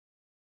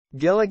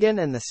Gilligan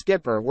and the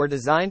Skipper were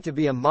designed to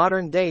be a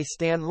modern-day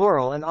Stan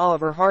Laurel and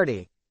Oliver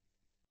Hardy.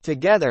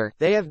 Together,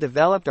 they have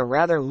developed a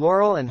rather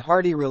Laurel and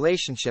Hardy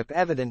relationship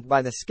evident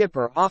by the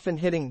Skipper often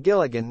hitting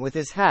Gilligan with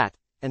his hat,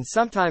 and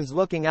sometimes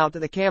looking out to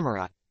the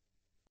camera.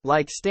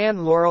 Like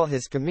Stan Laurel,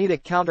 his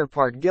comedic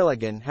counterpart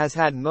Gilligan has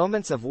had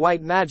moments of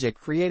white magic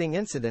creating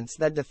incidents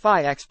that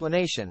defy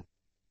explanation.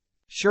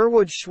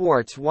 Sherwood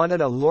Schwartz wanted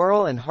a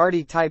Laurel and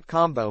Hardy type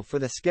combo for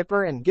the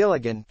Skipper and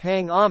Gilligan,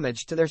 paying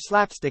homage to their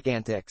slapstick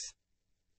antics.